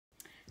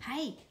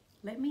Hey,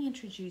 let me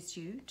introduce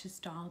you to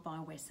Style by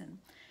Wesson.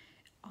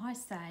 I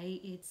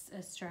say it's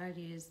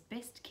Australia's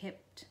best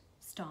kept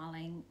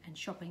styling and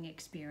shopping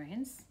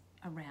experience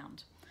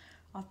around.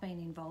 I've been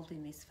involved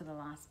in this for the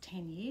last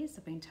 10 years.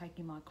 I've been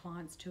taking my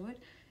clients to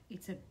it.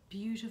 It's a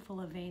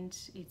beautiful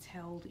event. It's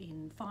held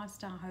in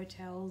 5-star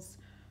hotels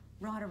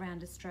right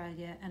around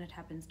Australia, and it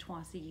happens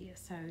twice a year.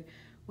 So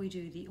we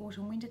do the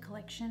autumn winter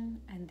collection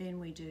and then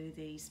we do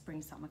the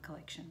spring summer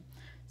collection.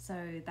 So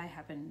they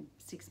happen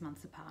 6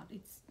 months apart.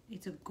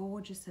 It's a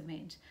gorgeous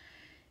event.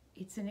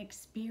 It's an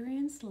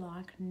experience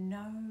like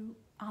no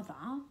other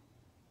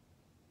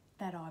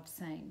that I've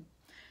seen.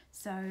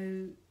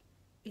 So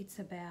it's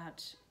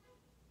about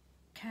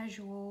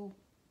casual,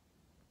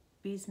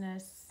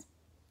 business,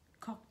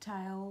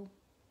 cocktail,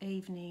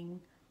 evening,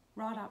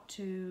 right up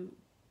to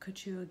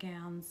couture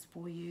gowns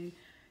for you,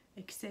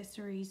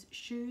 accessories,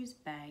 shoes,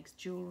 bags,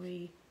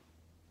 jewellery,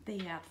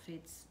 the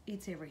outfits,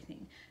 it's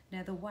everything.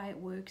 Now the way it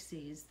works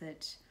is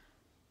that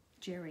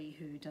Jerry,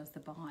 who does the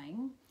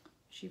buying,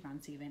 she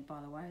runs the event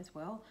by the way as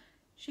well,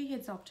 she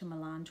heads off to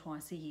Milan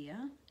twice a year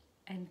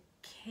and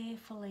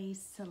carefully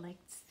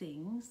selects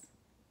things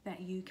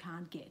that you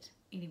can't get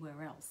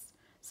anywhere else.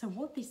 So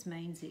what this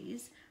means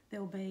is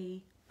there'll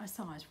be a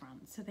size run.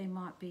 So there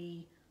might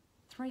be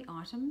 3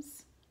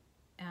 items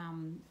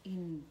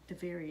in the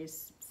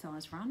various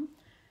size run,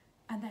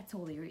 and that's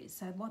all there is.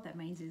 So what that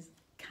means is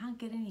can't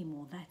get any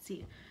more, that's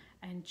it.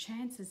 And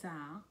chances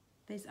are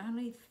there's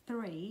only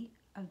 3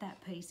 of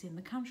that piece in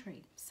the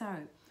country. So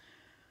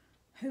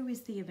who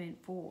is the event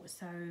for?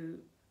 So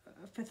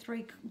for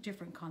 3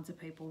 different kinds of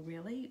people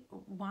really.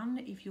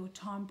 One, if you're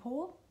time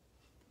poor,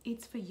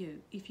 it's for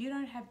you. If you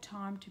don't have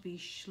time to be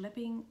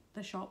schlepping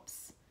the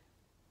shops,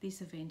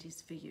 this event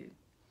is for you.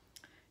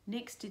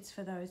 Next, it's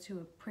for those who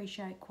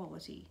appreciate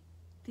quality.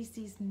 This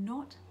is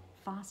not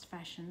fast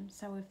fashion,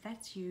 so if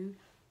that's you,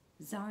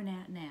 zone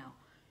out now.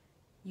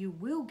 You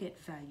will get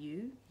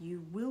value,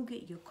 you will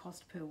get your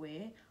cost per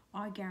wear.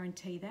 I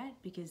guarantee that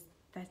because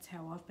that's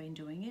how I've been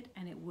doing it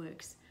and it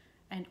works.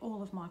 And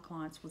all of my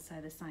clients will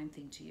say the same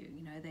thing to you.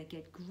 You know, they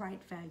get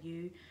great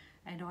value,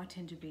 and I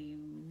tend to be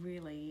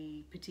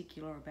really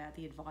particular about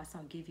the advice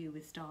I give you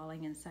with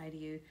styling and say to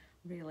you,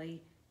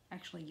 really,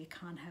 actually you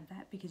can't have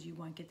that because you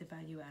won't get the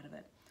value out of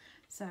it.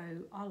 So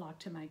I like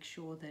to make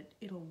sure that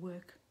it'll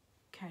work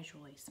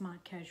casually,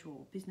 smart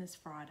casual, business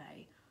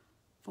Friday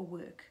for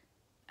work,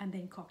 and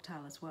then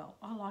cocktail as well.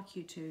 I like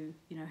you to,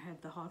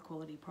 have the high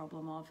quality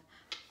problem of,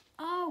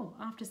 oh,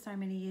 after so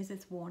many years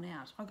it's worn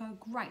out. I go,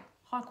 great,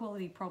 high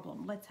quality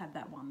problem, let's have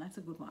that one, that's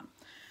a good one.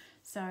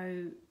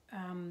 So,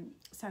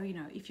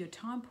 if you're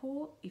time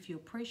poor, if you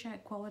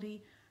appreciate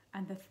quality,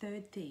 and the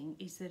third thing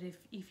is that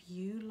if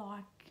you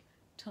like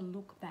to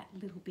look that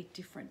little bit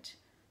different,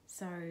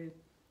 so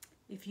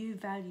if you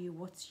value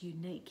what's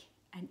unique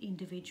and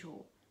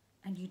individual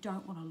and you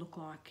don't want to look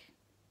like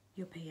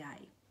your PA,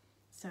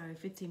 so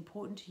if it's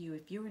important to you,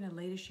 if you're in a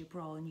leadership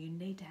role and you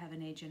need to have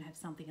an edge and have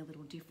something a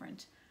little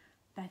different,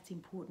 that's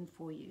important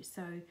for you.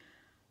 So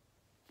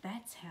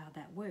that's how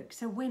that works.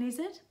 So when is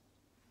it?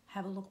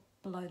 Have a look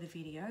below the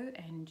video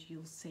and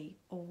you'll see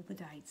all the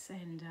dates.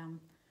 And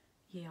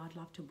yeah, I'd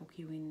love to book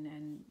you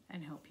in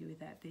and help you with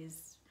that.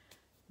 There's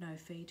no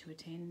fee to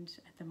attend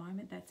at the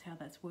moment. That's how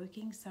that's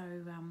working. So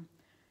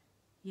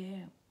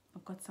yeah,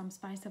 I've got some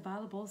space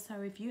available.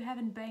 So if you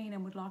haven't been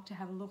and would like to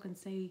have a look and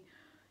see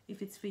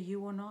if it's for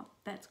you or not,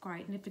 that's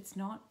great. And if it's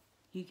not,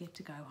 you get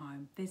to go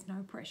home. There's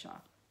no pressure.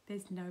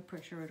 There's no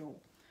pressure at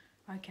all.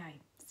 Okay,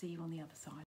 see you on the other side.